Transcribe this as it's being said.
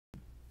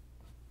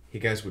Hey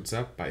guys, what's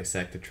up?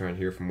 Bisectatron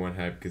here from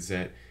OneHive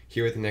Gazette,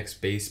 here with the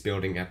next base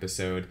building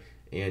episode,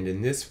 and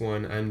in this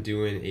one I'm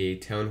doing a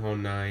Town Hall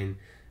 9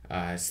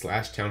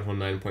 slash Town Hall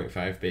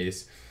 9.5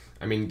 base.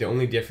 I mean, the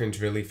only difference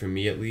really for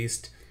me at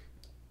least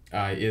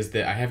is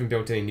that I haven't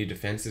built any new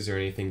defenses or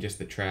anything, just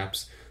the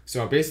traps.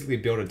 So I'll basically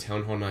build a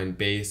Town Hall 9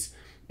 base,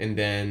 and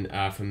then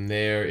from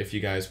there, if you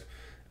guys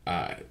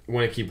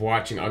want to keep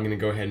watching, I'm going to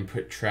go ahead and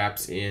put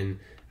traps in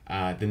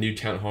the new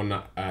Town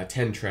Hall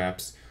 10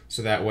 traps,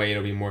 so that way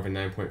it'll be more of a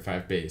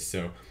 9.5 base.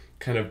 So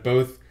kind of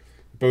both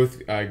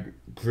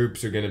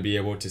groups are going to be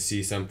able to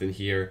see something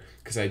here,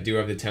 because I do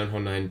have the Town Hall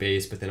 9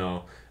 base, but then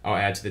I'll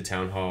add to the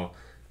Town Hall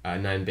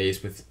 9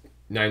 base with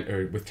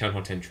Town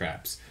Hall 10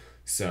 traps.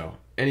 So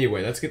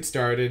anyway, let's get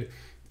started.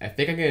 I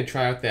think I'm going to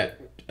try out that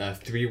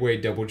three-way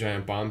double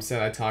giant bomb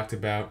set I talked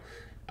about.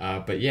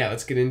 But yeah,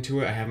 let's get into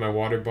it. I have my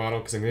water bottle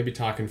because I'm going to be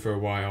talking for a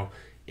while,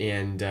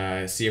 and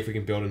see if we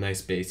can build a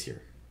nice base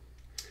here.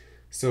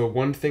 So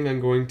one thing I'm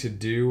going to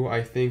do,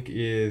 I think,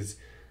 is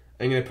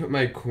I'm going to put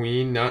my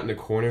queen not in the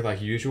corner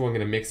like usual. I'm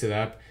going to mix it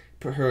up,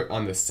 put her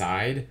on the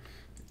side,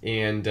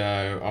 and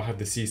I'll have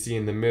the CC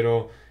in the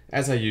middle,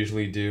 as I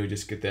usually do.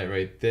 Just get that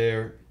right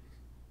there.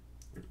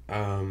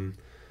 The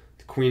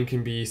queen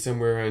can be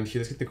somewhere around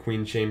here. Let's get the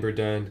queen chamber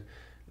done.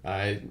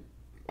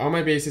 All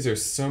my bases are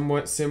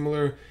somewhat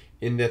similar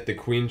in that the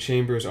queen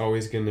chamber is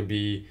always going to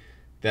be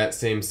that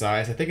same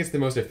size. I think it's the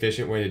most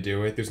efficient way to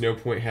do it. There's no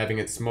point having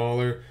it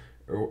smaller,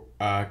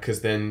 because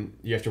then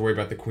you have to worry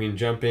about the queen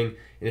jumping,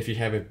 and if you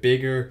have it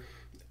bigger,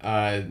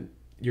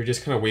 you're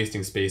just kind of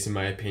wasting space, in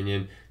my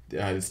opinion.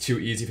 It's too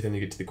easy for them to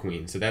get to the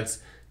queen. So that's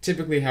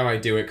typically how I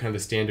do it, kind of the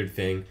standard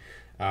thing.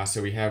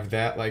 So we have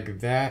that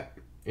like that,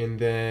 and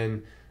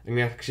then I'm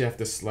gonna actually have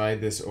to slide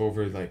this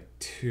over like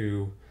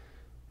two.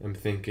 I'm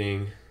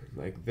thinking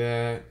like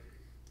that,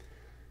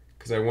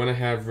 because I want to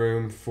have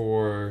room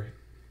for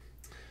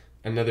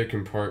another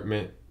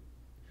compartment.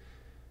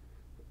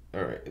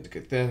 Alright, let's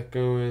get that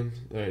going.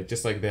 Alright,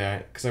 just like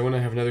that, because I want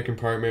to have another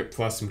compartment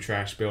plus some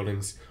trash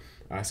buildings.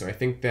 So I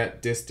think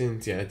that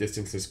distance, yeah, that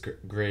distance is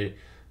great.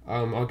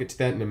 I'll get to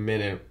that in a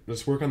minute.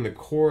 Let's work on the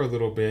core a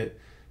little bit.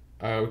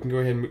 We can go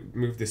ahead and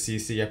move the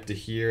CC up to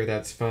here.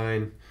 That's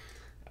fine.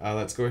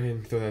 Let's go ahead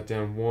and throw that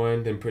down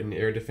one, then put an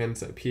air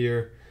defense up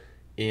here.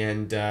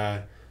 And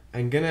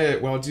I'm gonna,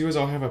 what I'll do is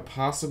I'll have a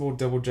possible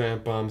double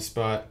giant bomb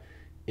spot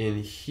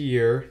in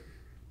here.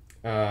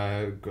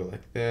 Go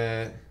like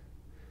that,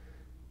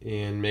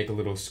 and make a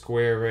little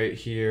square right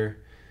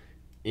here,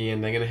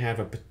 and I'm gonna have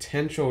a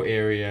potential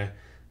area,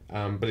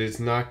 but it's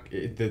not,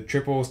 the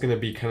triple is gonna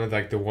be kind of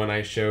like the one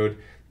I showed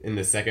in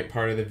the second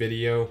part of the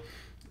video,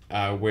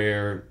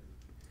 where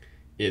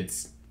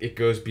it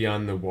goes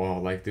beyond the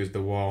wall, like there's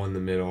the wall in the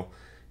middle,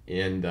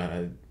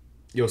 and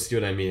you'll see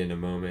what I mean in a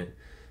moment.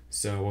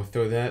 So we'll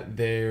throw that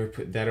there,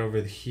 put that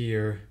over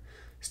here,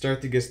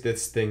 start to get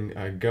this thing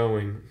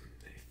going.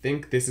 I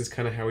think this is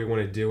kind of how we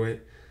want to do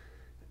it.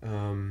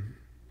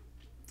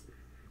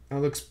 That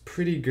looks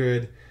pretty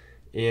good,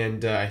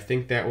 and I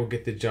think that will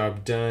get the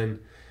job done.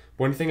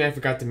 One thing I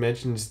forgot to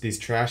mention is these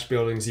trash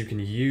buildings you can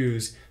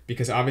use,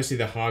 because obviously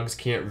the hogs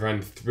can't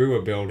run through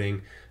a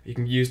building. You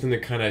can use them to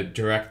kind of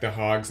direct the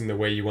hogs in the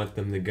way you want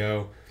them to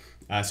go.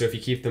 So if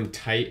you keep them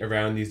tight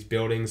around these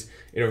buildings,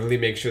 it'll really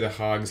make sure the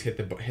hogs hit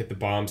the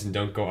bombs and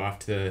don't go off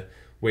to the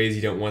ways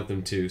you don't want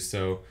them to.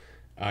 So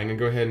I'm going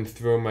to go ahead and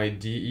throw my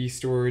DE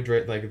storage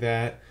right like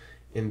that,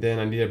 and then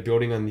I need a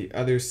building on the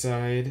other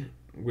side,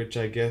 which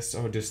I guess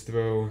I'll just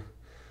throw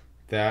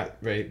that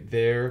right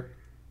there.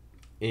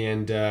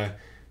 And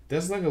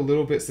that's like a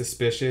little bit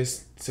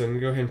suspicious, so I'm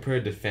gonna go ahead and put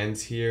a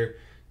defense here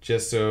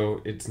just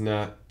so it's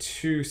not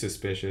too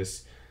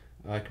suspicious.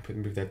 I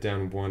can move that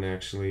down one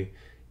actually,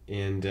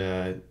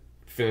 and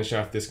finish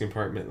off this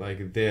compartment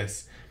like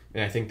this.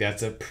 And I think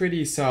that's a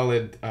pretty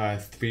solid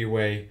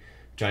three-way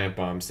giant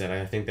bomb set.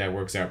 I think that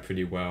works out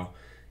pretty well.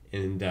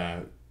 And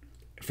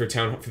for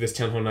this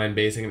Town Hall 9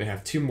 base, I'm going to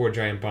have two more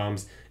giant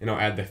bombs, and I'll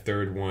add the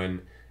third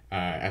one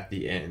at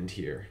the end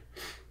here.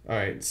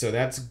 Alright, so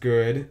that's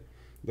good.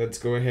 Let's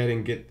go ahead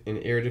and get an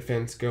air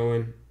defense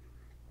going.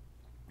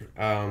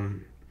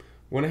 Want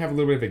to have a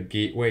little bit of a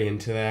gateway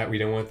into that. We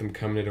don't want them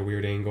coming at a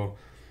weird angle.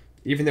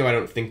 Even though I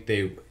don't think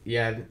they...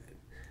 Yeah,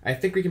 I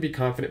think we can be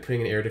confident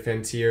putting an air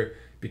defense here,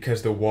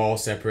 because the wall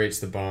separates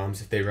the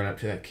bombs if they run up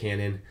to that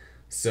cannon.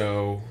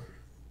 So,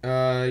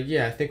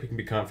 yeah, I think we can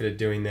be confident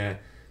doing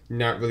that.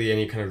 Not really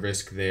any kind of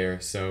risk there,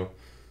 so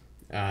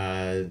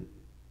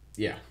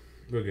yeah,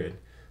 we're good.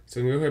 So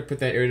I'm gonna go ahead and put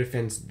that air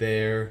defense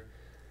there.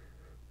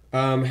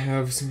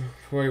 Have some,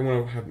 probably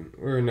want to have,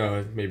 or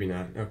no, maybe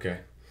not. Okay.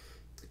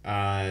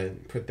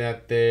 Put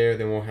that there,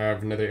 then we'll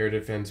have another air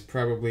defense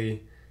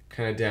probably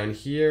kind of down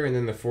here, and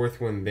then the fourth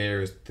one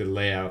there is the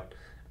layout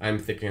I'm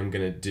thinking I'm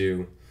gonna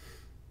do.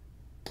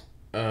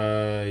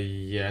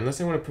 Yeah, unless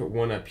I want to put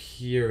one up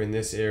here in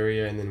this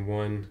area, and then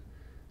one.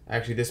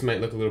 Actually, this might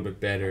look a little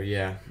bit better.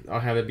 Yeah, I'll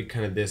have it be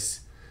kind of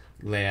this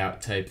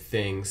layout type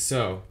thing.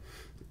 So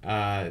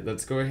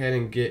let's go ahead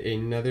and get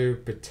another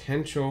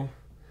potential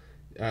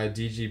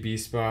DGB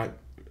spot,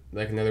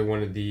 like another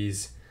one of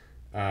these.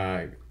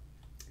 kind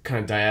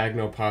of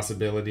diagonal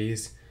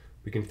possibilities.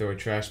 We can throw a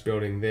trash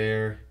building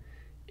there,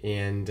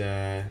 and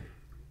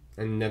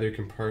another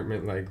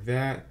compartment like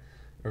that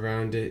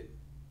around it.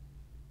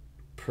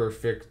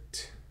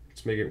 Perfect.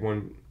 Let's make it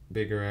one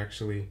bigger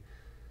actually.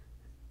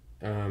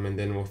 And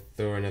then we'll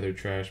throw another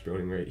trash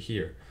building right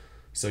here.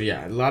 So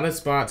yeah, a lot of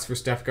spots for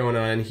stuff going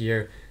on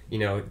here. You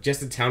know,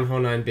 just a Town Hall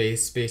 9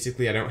 base.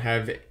 Basically, I don't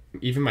have,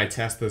 even my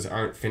Teslas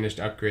aren't finished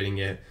upgrading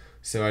yet,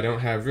 so I don't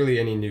have really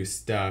any new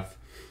stuff.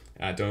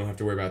 Don't have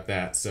to worry about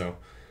that. So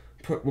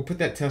we'll put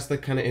that Tesla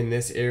kind of in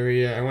this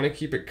area. I want to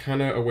keep it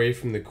kind of away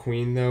from the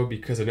queen though,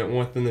 because I don't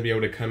want them to be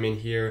able to come in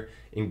here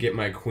and get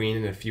my queen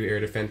and a few air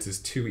defenses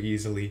too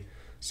easily.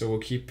 So we'll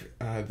keep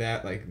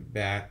that like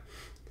that.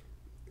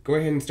 Go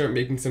ahead and start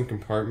making some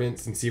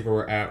compartments and see where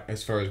we're at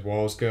as far as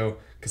walls go,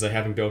 because I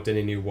haven't built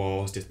any new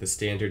walls, just the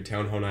standard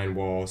Town Hall 9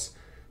 walls.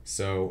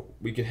 So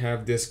we can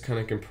have this kind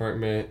of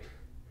compartment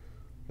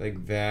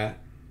like that.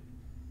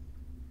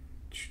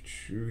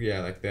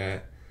 Yeah, like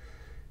that.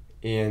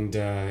 And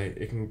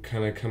it can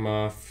kind of come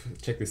off.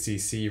 Check the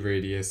CC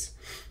radius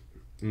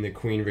and the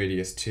queen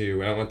radius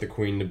too. I don't want the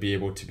queen to be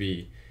able to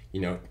be, you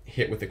know,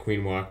 hit with the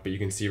queen walk, but you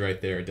can see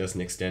right there it doesn't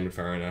extend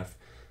far enough.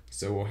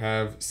 So we'll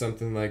have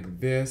something like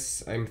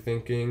this, I'm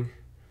thinking.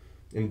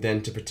 And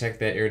then to protect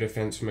that air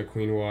defense from a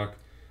queen walk,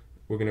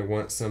 we're going to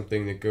want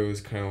something that goes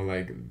kind of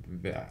like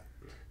that.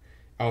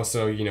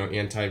 Also, you know,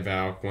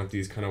 anti-valk, want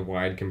these kind of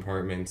wide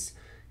compartments.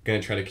 Going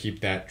to try to keep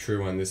that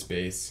true on this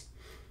base.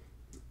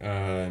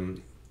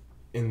 And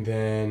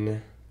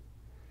then,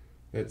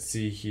 let's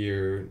see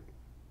here.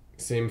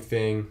 Same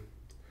thing.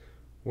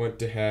 Want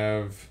to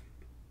have,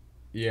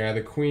 yeah,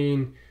 the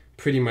queen,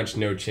 pretty much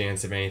no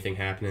chance of anything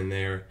happening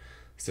there.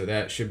 So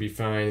that should be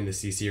fine, and the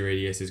CC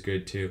radius is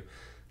good too.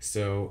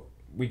 So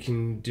what we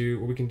can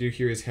do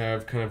here is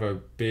have kind of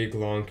a big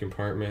long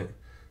compartment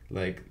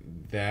like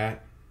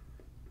that.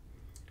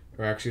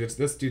 Or actually,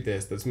 let's do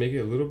this. Let's make it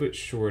a little bit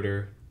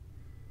shorter.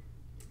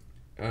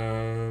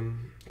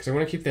 Because I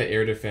want to keep that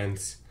air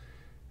defense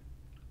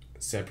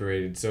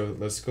separated. So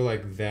let's go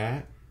like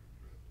that.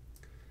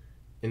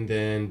 And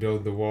then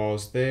build the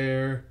walls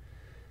there.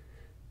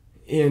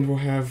 And we'll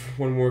have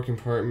one more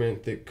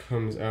compartment that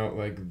comes out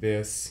like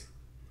this.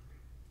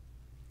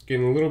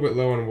 Getting a little bit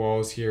low on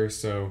walls here,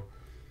 so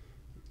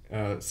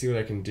let's see what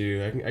I can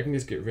do. I can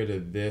just get rid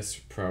of this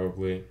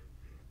probably,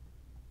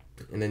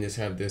 and then just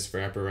have this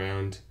wrap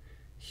around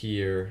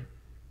here,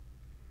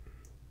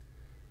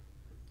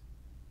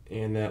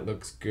 and that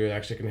looks good.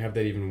 Actually, I can have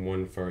that even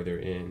one farther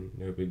in.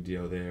 No big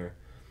deal there.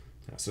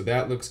 So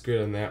that looks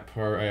good on that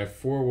part. I have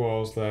 4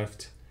 walls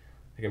left.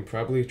 I can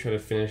probably try to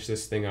finish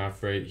this thing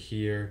off right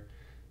here,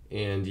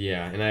 and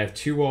yeah, and I have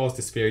 2 walls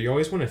to spare. You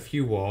always want a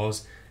few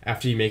walls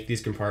after you make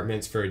these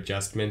compartments for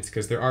adjustments,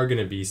 because there are going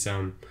to be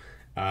some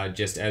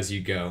just as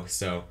you go.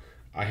 So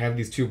I have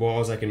these 2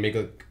 walls. I can make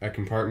a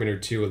compartment or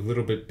 2 a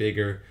little bit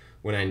bigger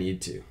when I need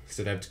to.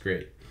 So that's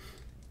great.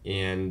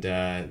 And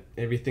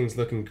everything's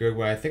looking good.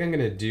 What I think I'm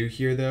going to do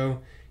here though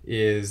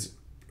is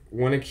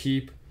want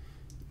to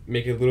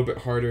make it a little bit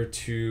harder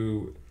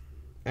to,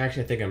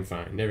 actually I think I'm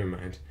fine. Never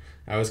mind.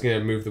 I was going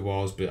to move the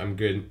walls, but I'm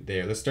good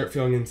there. Let's start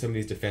filling in some of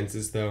these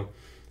defenses though.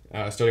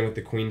 Starting with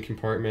the queen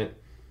compartment.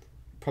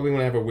 Probably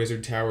want to have a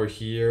wizard tower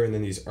here, and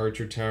then these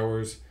archer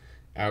towers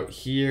out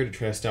here to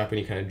try to stop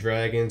any kind of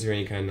dragons or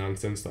any kind of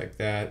nonsense like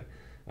that,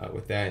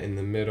 with that in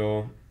the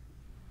middle.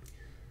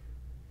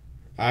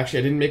 Actually,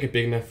 I didn't make it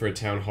big enough for a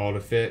town hall to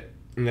fit,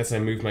 unless I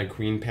move my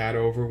queen pad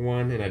over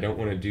one, and I don't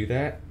want to do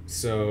that.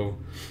 So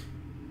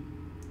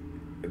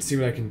let's see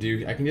what I can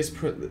do. I can just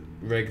put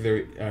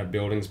regular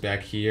buildings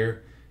back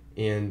here,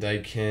 and I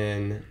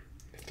can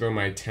throw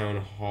my town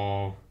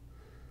hall.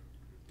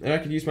 And I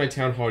could use my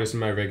town hall just in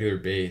my regular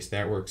base.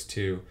 That works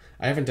too.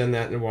 I haven't done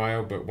that in a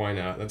while, but why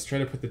not? Let's try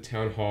to put the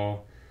town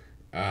hall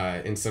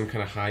in some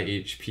kind of high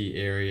HP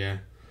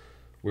area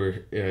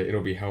where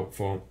it'll be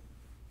helpful.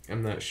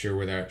 I'm not sure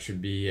where that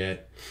should be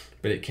yet,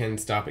 but it can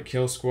stop a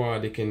kill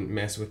squad. It can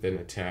mess with an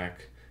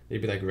attack.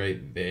 Maybe like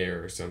right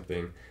there or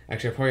something.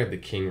 Actually, I probably have the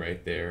king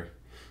right there.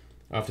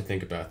 I'll have to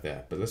think about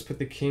that. But let's put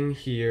the king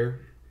here.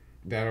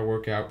 That'll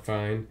work out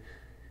fine.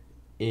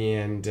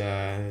 And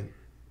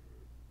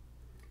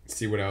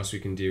see what else we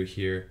can do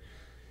here.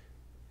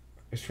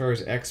 As far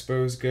as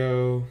expos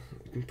go,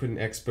 we can put an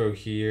expo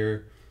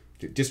here.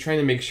 Just trying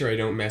to make sure I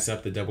don't mess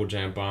up the double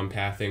giant bomb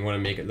pathing. Want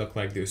to make it look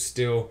like there's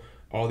still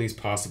all these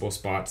possible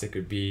spots it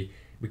could be.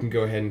 We can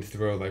go ahead and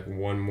throw like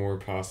one more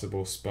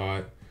possible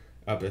spot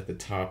up at the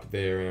top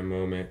there in a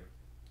moment.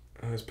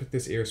 Let's put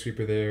this air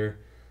sweeper there.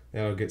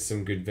 That'll get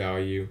some good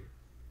value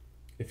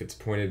if it's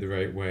pointed the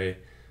right way.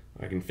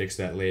 I can fix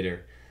that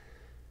later.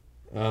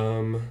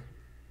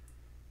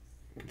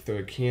 Throw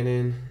a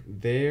cannon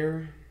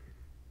there,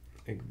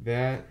 like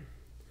that,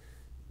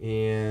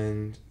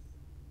 and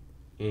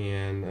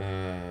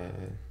I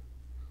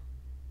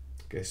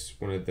guess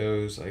one of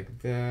those like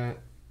that.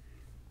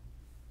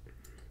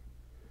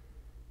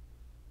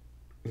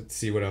 Let's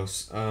see what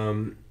else.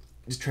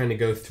 Just trying to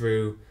go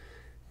through,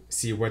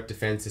 see what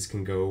defenses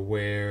can go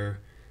where.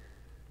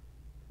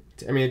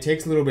 I mean, it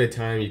takes a little bit of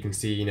time. You can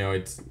see, you know,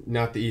 it's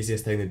not the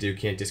easiest thing to do.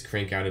 Can't just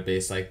crank out a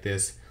base like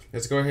this.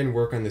 Let's go ahead and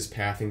work on this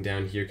pathing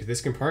down here, because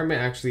this compartment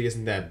actually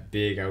isn't that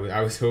big.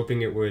 I was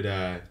hoping it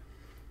wouldn't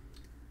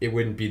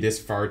be this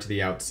far to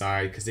the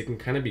outside, because it can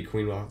kind of be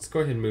queen wall. Let's go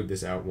ahead and move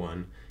this out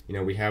one. You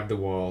know, we have the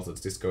walls.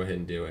 Let's just go ahead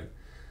and do it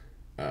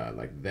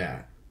like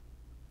that.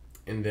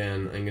 And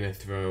then I'm going to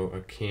throw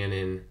a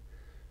cannon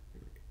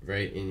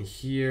right in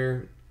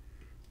here.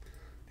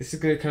 This is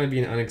going to kind of be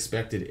an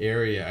unexpected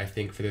area, I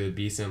think, for there to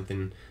be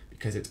something,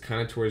 because it's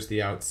kind of towards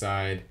the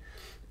outside.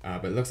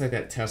 But it looks like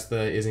that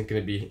Tesla isn't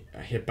going to be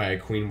hit by a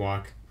queen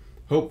walk,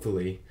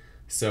 hopefully.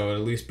 So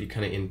it'll at least be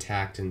kind of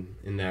intact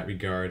in that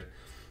regard.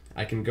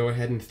 I can go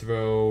ahead and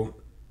throw,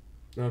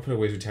 I'll put a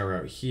wizard tower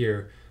out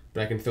here,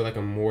 but I can throw like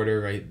a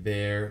mortar right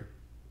there.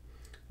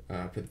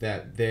 Put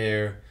that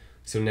there.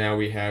 So now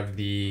we have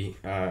the,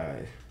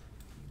 it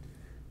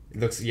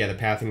looks, yeah, the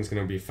pathing is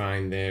going to be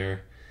fine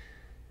there.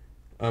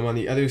 On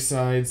the other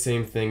side,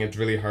 same thing. It's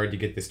really hard to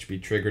get this to be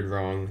triggered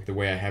wrong the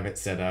way I have it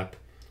set up.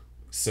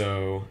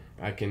 So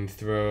I can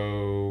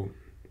throw,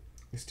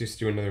 let's just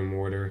do another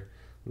mortar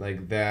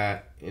like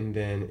that, and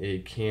then a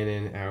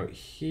cannon out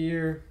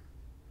here.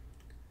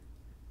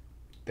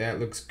 That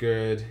looks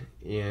good,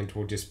 and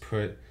we'll just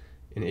put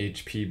an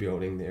HP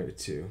building there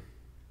too.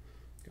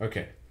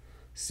 Okay,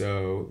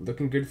 so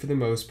looking good for the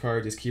most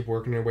part. Just keep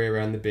working our way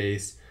around the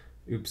base.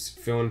 Oops,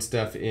 filling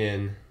stuff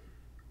in.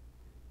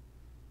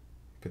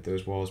 Put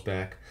those walls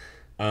back.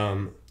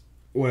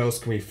 What else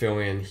can we fill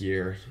in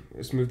here?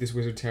 Let's move this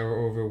wizard tower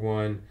over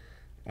one.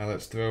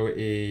 Let's throw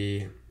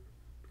a,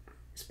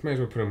 might as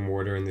well put a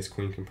mortar in this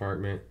queen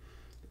compartment.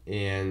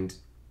 And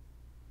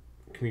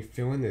can we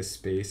fill in this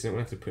space? I don't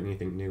have to put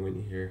anything new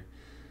in here.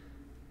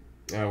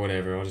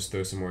 Whatever, I'll just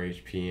throw some more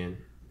HP in.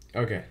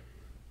 Okay,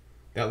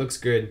 that looks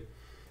good.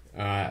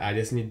 I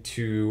just need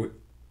to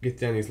get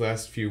down these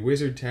last few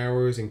wizard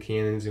towers and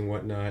cannons and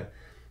whatnot.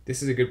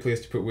 This is a good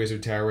place to put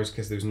wizard towers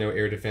because there's no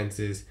air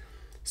defenses.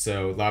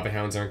 So lava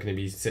hounds aren't going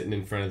to be sitting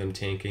in front of them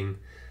tanking.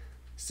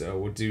 So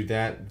we'll do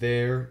that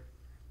there.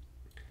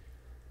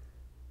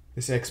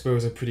 This expo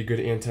is a pretty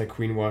good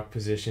anti-queen walk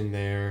position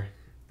there.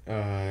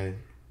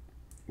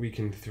 We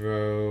can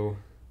throw,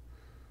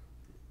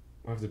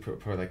 I'll have to put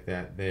part like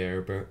that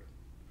there, but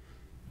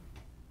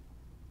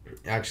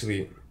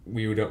actually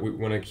we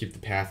want to keep the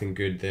pathing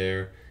good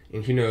there.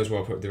 And who knows where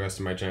I'll put the rest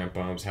of my giant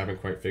bombs.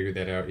 Haven't quite figured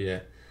that out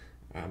yet.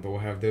 But we'll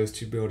have those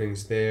two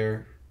buildings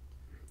there.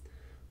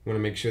 Want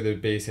to make sure the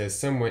base has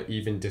somewhat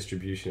even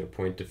distribution of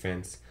point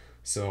defense.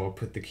 So I'll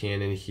put the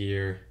cannon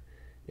here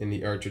and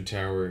the archer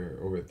tower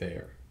over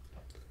there.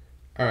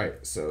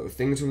 Alright, so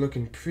things are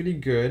looking pretty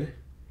good.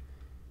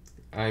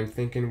 I'm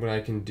thinking what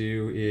I can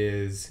do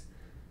is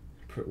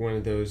put one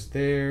of those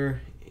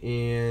there,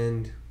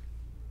 and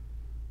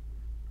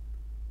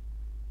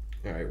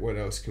alright, what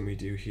else can we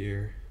do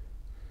here?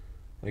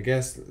 I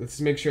guess let's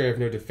make sure I have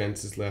no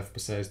defenses left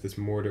besides this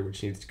mortar,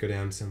 which needs to go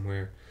down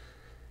somewhere.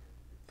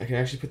 I can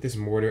actually put this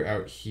mortar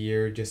out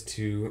here just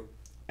to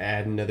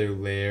add another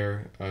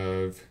layer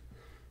of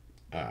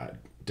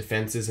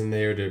defenses in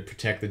there to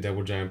protect the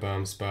double giant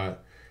bomb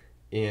spot.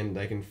 And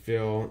I can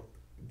fill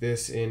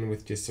this in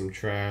with just some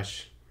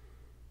trash,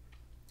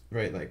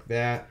 right like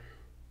that.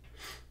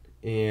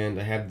 And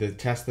I have the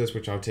Teslas,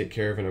 which I'll take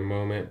care of in a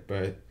moment,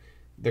 but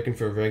looking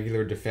for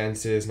regular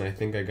defenses, and I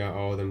think I got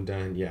all of them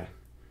done. Yeah.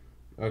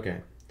 Okay.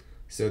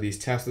 So these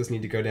Teslas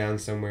need to go down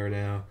somewhere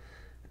now.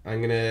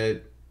 I'm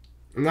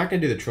not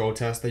gonna do the troll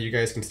Tesla. You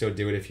guys can still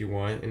do it if you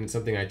want, and it's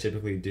something I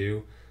typically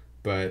do,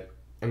 but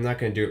I'm not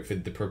gonna do it for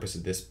the purpose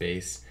of this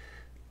base.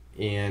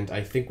 And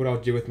I think what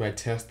I'll do with my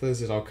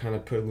Teslas is I'll kind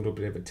of put a little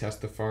bit of a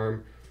Tesla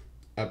farm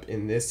up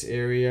in this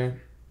area,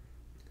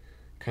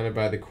 kind of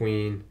by the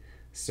queen.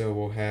 So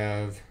we'll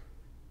have,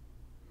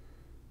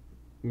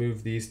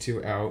 move these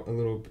two out a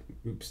little,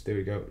 oops, there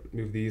we go,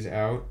 move these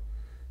out,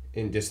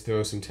 and just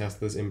throw some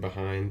Teslas in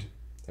behind,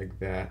 like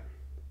that.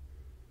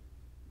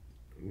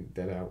 Move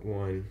that out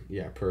one,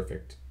 yeah,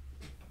 perfect.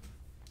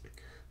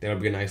 That'll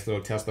be a nice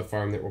little Tesla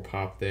farm that will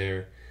pop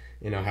there,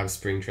 and I'll have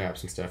spring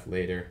traps and stuff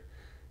later.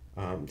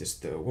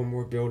 Just one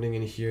more building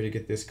in here to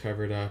get this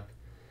covered up.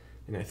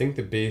 And I think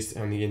the base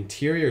on the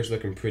interior is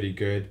looking pretty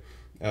good.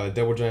 The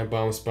double giant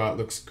bomb spot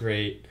looks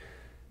great.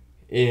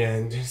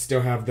 And still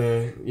have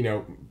the, you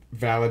know,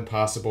 valid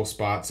possible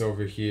spots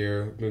over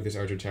here. Move this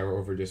archer tower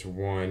over just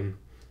one.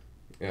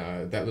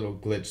 That little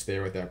glitch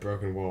there with that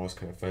broken wall is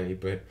kind of funny.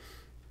 But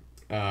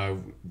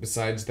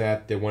besides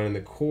that, the one in the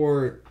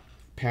core,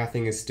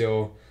 pathing is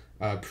still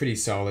pretty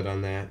solid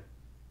on that.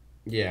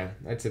 Yeah,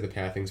 I'd say the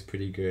pathing's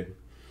pretty good.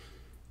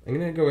 I'm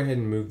going to go ahead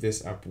and move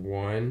this up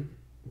one.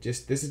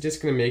 This is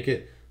just going to make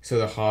it so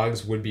the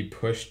hogs would be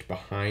pushed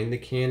behind the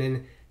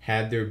cannon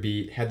had there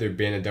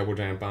been a double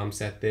giant bomb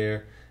set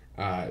there.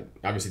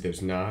 Obviously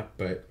there's not,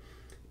 but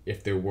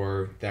if there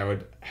were, that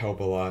would help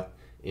a lot,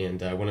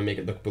 and I want to make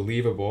it look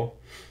believable.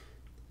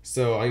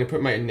 So I'm going to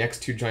put my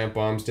next two giant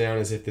bombs down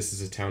as if this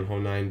is a Town Hall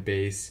 9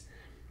 base.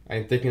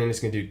 I'm thinking I'm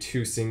just going to do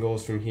two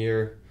singles from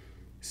here.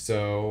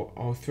 So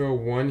I'll throw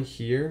one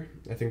here.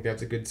 I think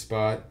that's a good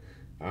spot.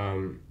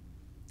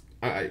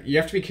 You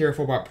have to be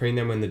careful about putting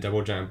them in the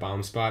double giant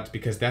bomb spots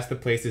because that's the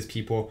places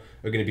people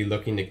are going to be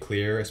looking to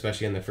clear,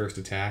 especially on the first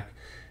attack.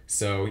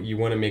 So you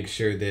want to make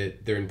sure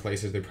that they're in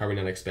places they're probably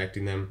not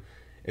expecting them,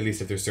 at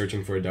least if they're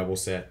searching for a double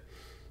set.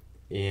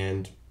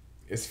 And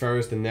as far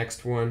as the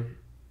next one,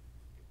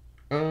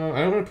 I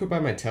don't want to put by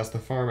my Tesla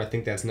farm. I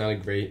think that's not a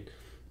great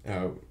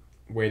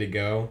way to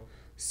go.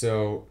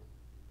 So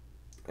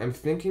I'm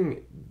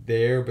thinking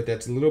there, but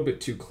that's a little bit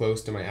too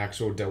close to my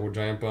actual double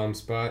giant bomb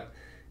spot.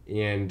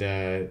 And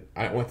I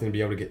don't want them to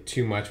be able to get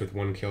too much with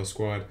one kill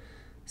squad.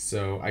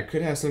 So I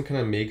could have some kind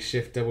of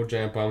makeshift double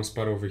giant bomb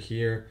spot over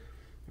here,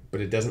 but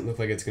it doesn't look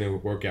like it's going to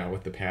work out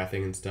with the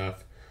pathing and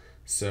stuff.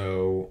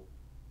 So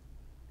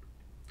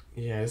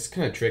yeah, it's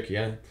kind of tricky.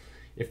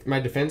 If my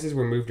defenses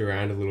were moved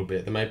around a little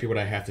bit, that might be what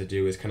I have to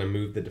do, is kind of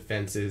move the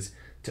defenses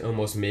to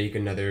almost make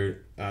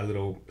another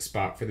little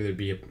spot for there to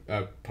be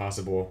a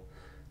possible,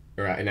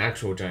 or an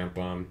actual giant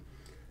bomb.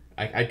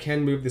 I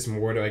can move this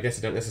mortar. I guess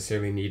I don't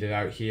necessarily need it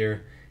out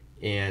here.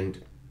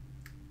 And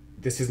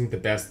this isn't the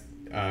best,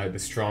 the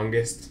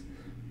strongest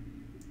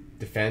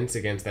defense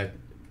against that,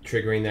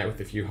 triggering that with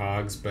a few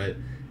hogs, but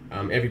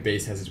every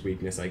base has its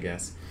weakness, I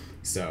guess.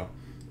 So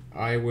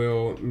I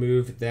will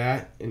move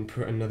that and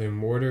put another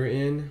mortar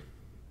in.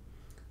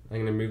 I'm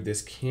going to move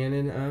this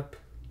cannon up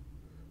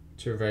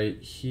to right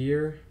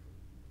here.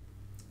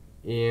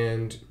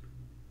 And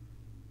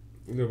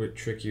a little bit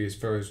tricky as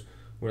far as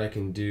what I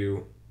can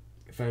do.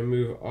 If I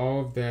move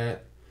all of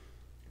that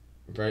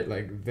right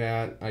like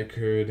that, I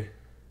could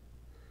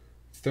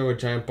throw a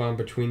giant bomb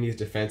between these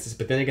defenses,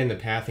 but then again the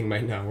pathing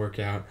might not work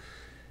out.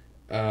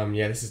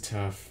 Yeah, this is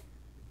tough.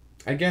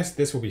 I guess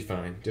this will be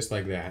fine, just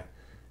like that.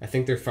 I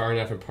think they're far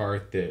enough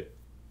apart that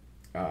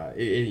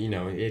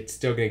it's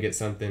still gonna get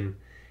something,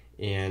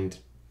 and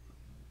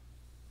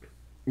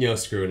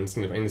screw it. I'm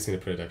just gonna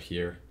put it up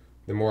here.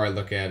 The more I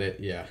look at it,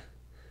 yeah,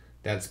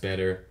 that's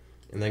better.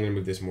 And then I'm gonna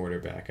move this mortar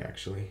back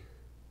actually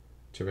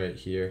to right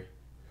here.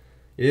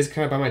 It is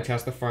kind of by my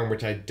Tesla farm,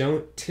 which I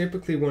don't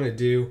typically want to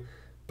do,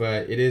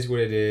 but it is what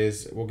it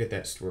is. We'll get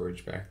that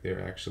storage back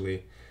there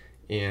actually,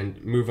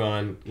 and move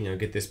on.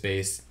 Get this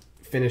base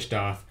finished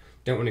off.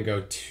 Don't want to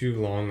go too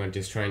long on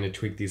just trying to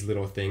tweak these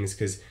little things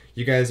because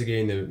you guys are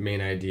getting the main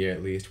idea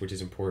at least, which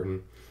is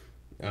important.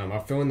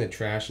 I'll fill in the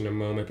trash in a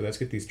moment, but let's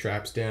get these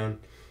traps down.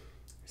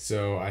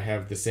 So I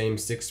have the same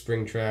 6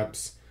 spring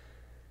traps.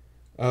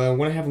 I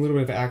want to have a little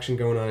bit of action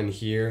going on in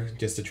here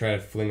just to try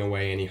to fling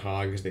away any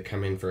hogs that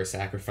come in for a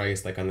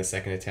sacrifice, like on the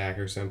second attack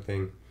or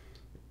something.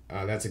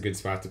 That's a good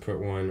spot to put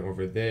one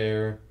over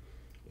there.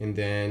 And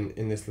then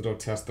in this little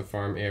Tesla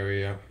farm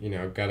area,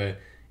 I've got to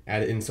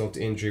add insult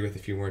to injury with a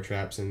few more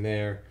traps in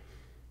there.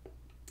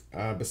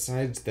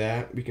 Besides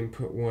that, we can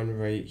put one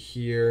right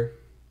here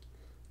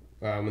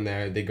when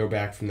they go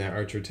back from that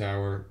archer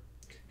tower.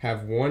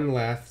 Have one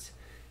left.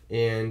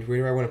 And where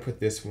do I want to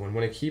put this one? I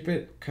want to keep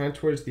it kind of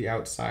towards the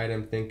outside,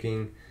 I'm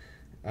thinking.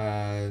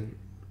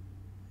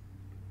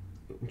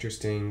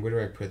 Interesting. Where do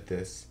I put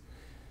this?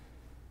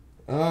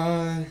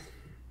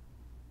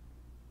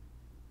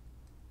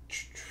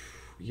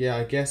 Yeah,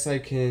 I guess I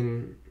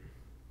can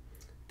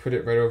put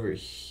it right over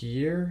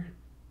here.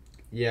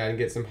 Yeah, and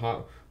get some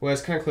hot... Well,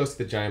 it's kind of close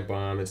to the giant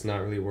bomb. It's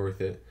not really worth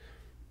it.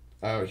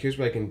 Here's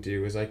what I can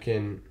do is I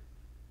can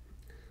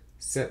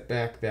set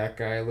back that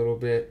guy a little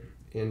bit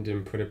and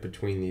then put it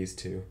between these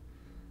two.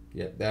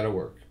 Yep, that'll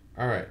work.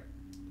 Alright,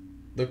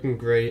 looking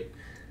great.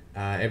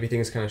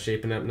 Everything's kind of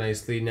shaping up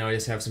nicely. Now I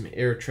just have some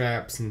air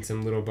traps and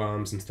some little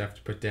bombs and stuff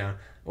to put down.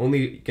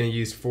 Only going to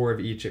use 4 of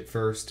each at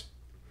first.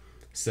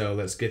 So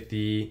let's get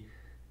the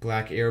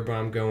black air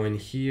bomb going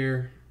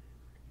here,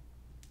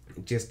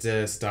 just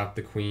to stop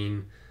the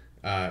queen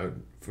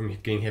from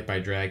getting hit by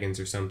dragons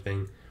or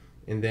something.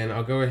 And then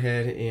I'll go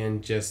ahead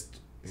and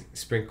just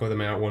sprinkle them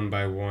out one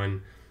by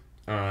one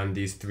on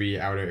these 3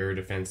 outer air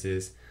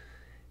defenses.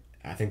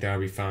 I think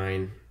that'll be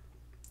fine.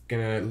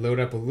 Gonna load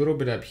up a little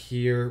bit up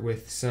here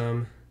with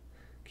some,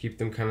 keep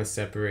them kind of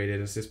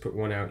separated. Let's just put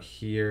one out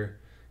here,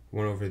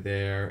 one over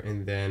there,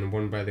 and then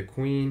one by the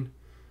queen,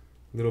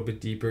 a little bit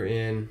deeper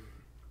in,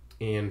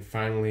 and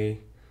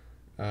finally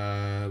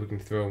we can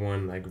throw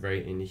one like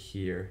right in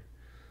here.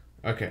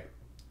 Okay,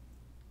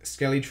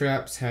 skelly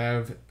traps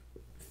have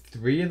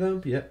 3 of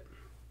them. Yep.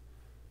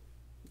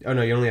 Oh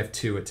no, you only have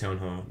 2 at Town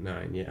Hall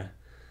 9. Yeah.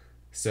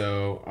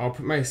 So I'll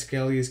put my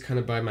skellies kind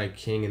of by my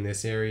king in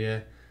this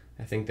area.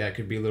 I think that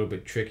could be a little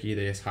bit tricky.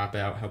 They just hop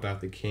out, help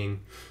out the king.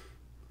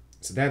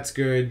 So that's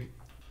good.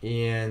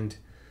 And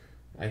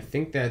I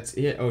think that's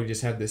it. Oh, you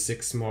just have the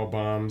 6 small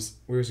bombs.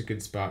 Where's a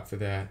good spot for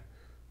that?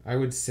 I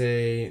would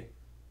say...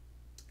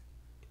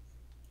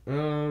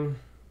 actually,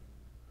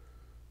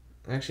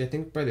 I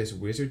think by this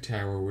wizard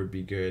tower would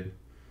be good.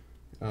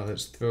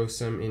 Let's throw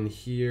some in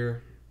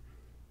here.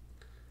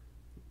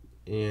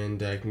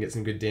 And I can get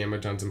some good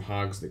damage on some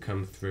hogs that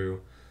come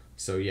through.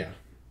 So yeah,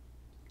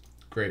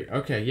 great.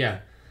 Okay, yeah,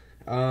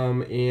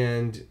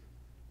 and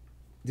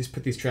just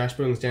put these trash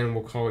buildings down and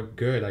we'll call it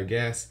good, I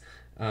guess.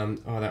 Oh,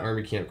 that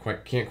army can't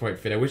quite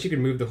fit. I wish you could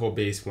move the whole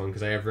base one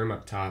because I have room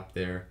up top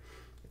there.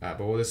 but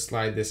we'll just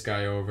slide this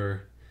guy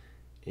over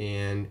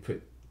and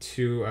put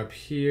 2 up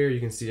here. You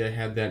can see I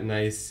had that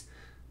nice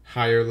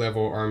higher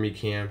level army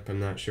camp. I'm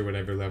not sure,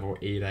 whatever, level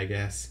 8 I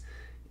guess.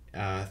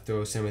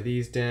 Throw some of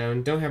these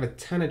down. Don't have a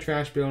ton of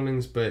trash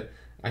buildings, but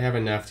I have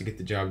enough to get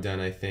the job done,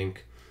 I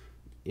think.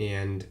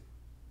 And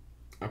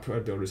I'll put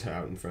a builder's hut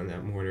out in front of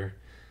that mortar.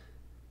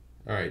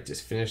 Alright,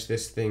 just finish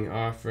this thing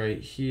off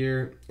right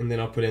here, and then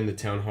I'll put in the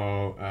Town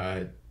Hall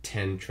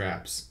 10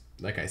 traps,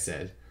 like I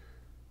said.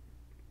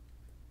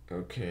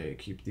 Okay,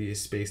 keep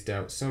these spaced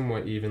out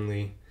somewhat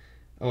evenly.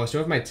 Oh, I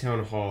still have my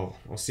Town Hall.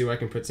 I'll see where I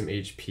can put some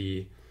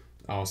HP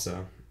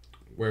also,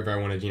 wherever I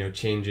want to, you know,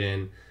 change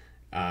in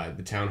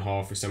the Town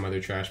Hall for some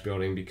other trash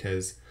building,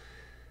 because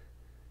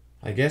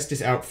I guess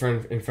just out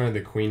front, in front of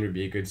the Queen would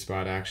be a good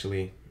spot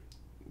actually.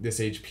 This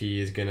HP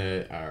is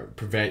gonna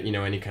prevent, you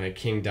know, any kind of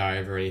king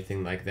dive or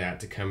anything like that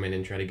to come in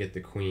and try to get the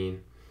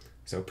Queen.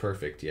 So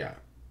perfect, yeah.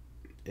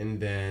 And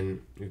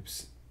then,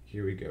 oops,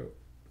 here we go.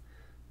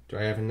 Do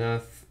I have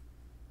enough?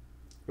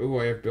 Oh,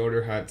 I have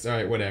builder huts. All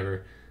right,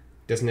 whatever.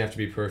 Doesn't have to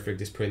be perfect.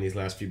 Just put in these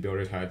last few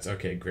builder huts.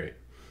 Okay, great.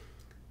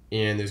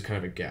 And there's kind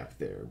of a gap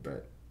there,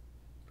 but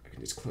I can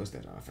just close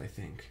that off, I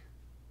think.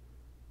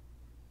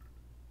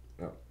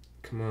 Oh,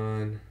 come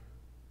on.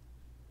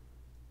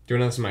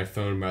 Doing this on my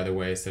phone, by the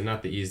way, so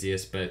not the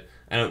easiest, but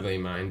I don't really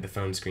mind. The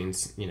phone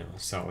screen's, you know,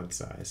 solid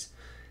size.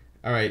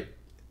 All right,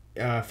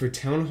 for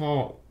Town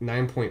Hall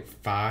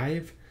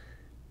 9.5,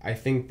 I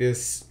think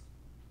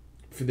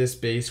for this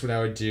base, what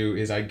I would do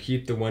is I'd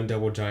keep the 1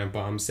 double giant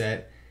bomb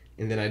set,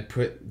 and then I'd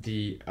put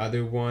the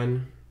other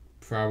one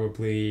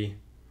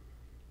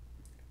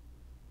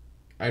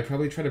I'd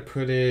probably try to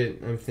put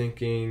it, I'm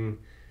thinking,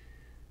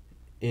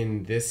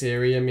 in this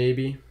area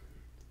maybe.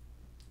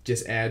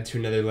 Just add to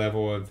another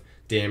level of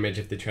damage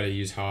if they try to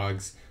use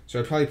hogs. So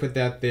I'd probably put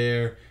that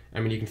there. I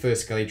mean, you can throw a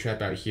skelly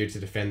trap out here to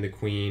defend the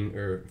Queen,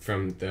 or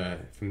from the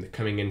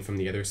coming in from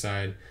the other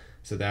side.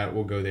 So that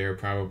will go there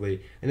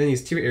probably. And then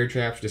these 2 air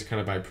traps are just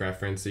kind of by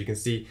preference. So you can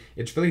see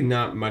it's really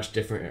not much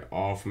different at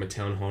all from a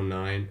Town Hall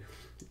 9.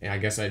 And I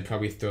guess I'd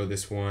probably throw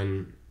this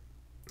one,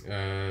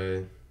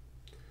 I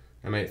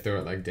might throw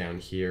it like down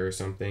here or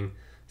something.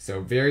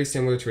 So very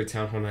similar to a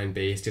Town Hall 9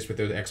 base, just with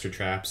those extra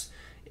traps.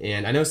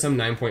 And I know some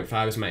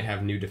 9.5s might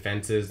have new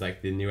defenses,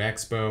 like the new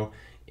Expo,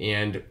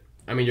 and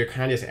I mean, you're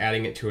kind of just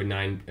adding it to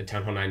a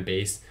Town Hall 9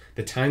 base.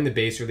 The time the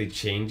base really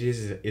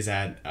changes is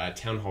at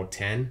Town Hall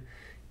 10,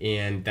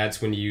 and that's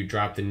when you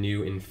drop the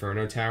new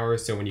Inferno Tower.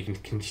 So when you can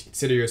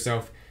consider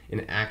yourself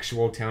an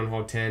actual Town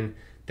Hall 10,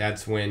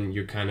 that's when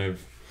you're kind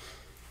of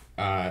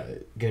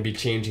going to be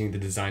changing the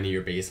design of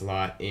your base a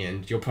lot,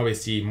 and you'll probably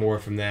see more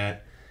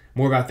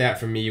about that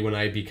from me when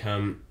I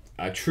become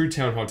a true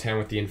Town Hall 10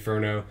 with the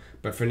Inferno.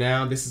 But for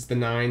now, this is the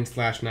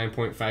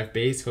 9/9.5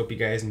 base. Hope you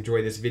guys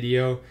enjoy this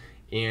video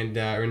and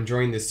are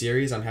enjoying this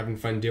series. I'm having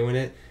fun doing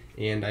it,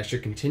 and I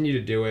should continue to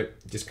do it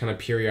just kind of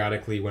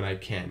periodically when I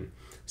can.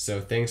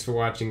 So thanks for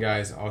watching,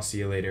 guys. I'll see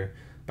you later.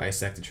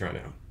 Bisectatron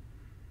out.